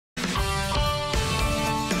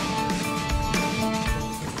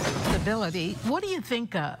civility, what do you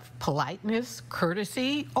think of? Politeness,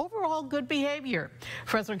 courtesy, overall good behavior.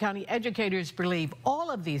 Fresno County educators believe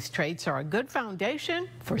all of these traits are a good foundation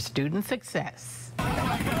for student success.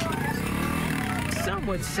 Some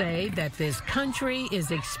would say that this country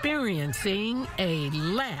is experiencing a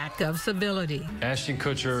lack of civility. Ashton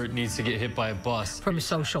Kutcher needs to get hit by a bus. From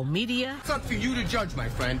social media, it's up to you to judge, my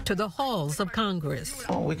friend, to the halls of Congress.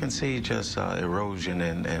 Well, we can see just erosion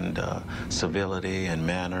in civility and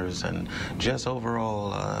manners and just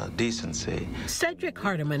overall decency. Cedric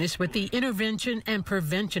Hardiman is with the Intervention and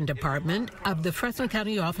Prevention Department of the Fresno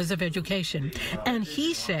County Office of Education, and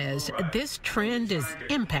he says this trend is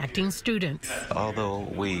impacting students. Although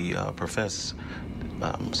we profess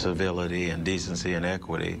civility and decency and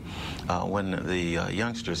equity, when the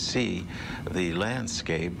youngsters see the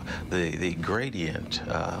landscape, the gradient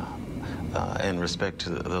in respect to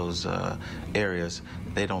those areas,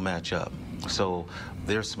 they don't match up. So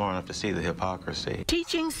they're smart enough to see the hypocrisy.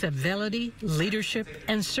 Teaching civility, leadership,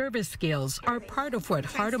 and service skills are part of what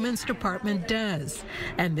Hardiman's department does.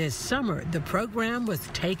 And this summer, the program was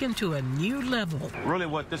taken to a new level. Really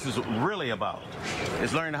what this is really about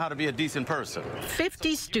is learning how to be a decent person.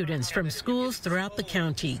 50 students from schools throughout the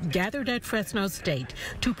county gathered at Fresno State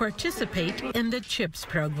to participate in the CHIPS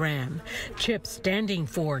program. CHIPS standing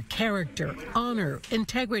for character, honor,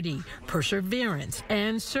 integrity, perseverance,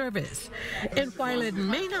 and service. And while it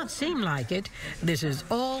may not seem like it, this is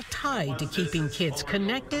all tied to keeping kids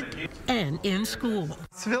connected and in school.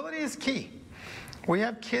 Civility is key. We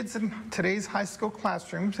have kids in today's high school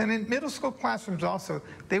classrooms and in middle school classrooms also,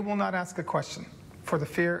 they will not ask a question for the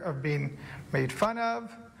fear of being made fun of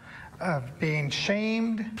being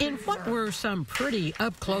shamed. In what were some pretty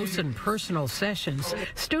up-close and personal sessions,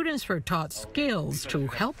 students were taught skills to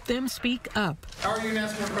help them speak up. How are you going to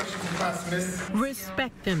ask more questions in class, miss?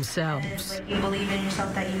 Respect themselves. You believe in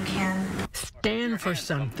yourself that you can. Stand for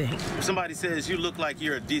something. If somebody says you look like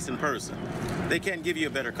you're a decent person, they can't give you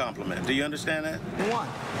a better compliment. Do you understand that? 1,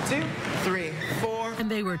 2, 3, 4. And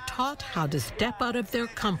they were taught how to step out of their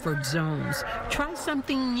comfort zones, try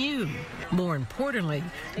something new. More importantly,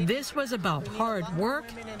 this was about hard work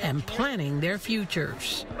and planning their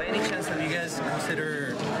futures. By any chance, have you guys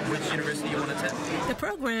considered which university you want to attend? The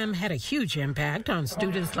program had a huge impact on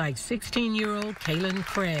students like 16-year-old Kalen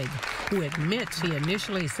Craig, who admits he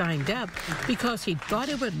initially signed up because he thought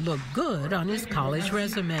it would look good on his college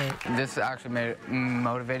resume. This actually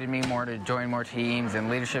motivated me more to join more teams and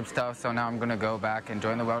leadership stuff, so now I'm going to go back and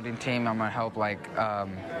join the welding team. I'm going to help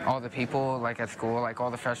all the people at school,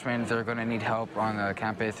 all the freshmen, they're going to need help on the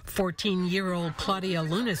campus. 14-year-old Claudia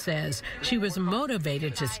Luna says she was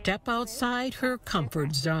motivated to step outside her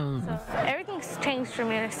comfort zone. Everything's changed for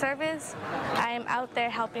me. In service, I am out there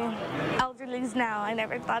helping elderlies now. I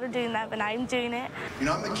never thought of doing that, but I'm doing it. You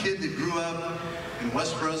know, I'm a kid that grew up in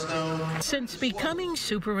West Fresno. Since becoming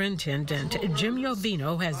superintendent, Jim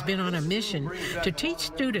Jovino has been on a mission to teach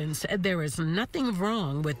students there is nothing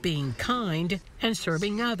wrong with being kind and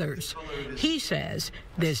serving others. He says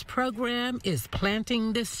this program is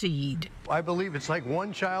planting the seed. I believe it's like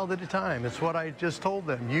one child at a time. It's what I just told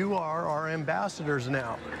them. You are our ambassadors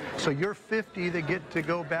now. So you're 50 that get to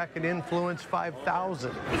go back and influence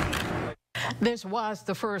 5,000. This was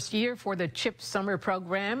the first year for the CHIPS summer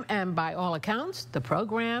program, and by all accounts, the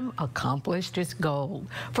program accomplished its goal.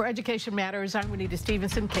 For Education Matters, I'm Renita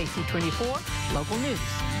Stevenson, KC24, local news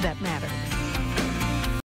that matters.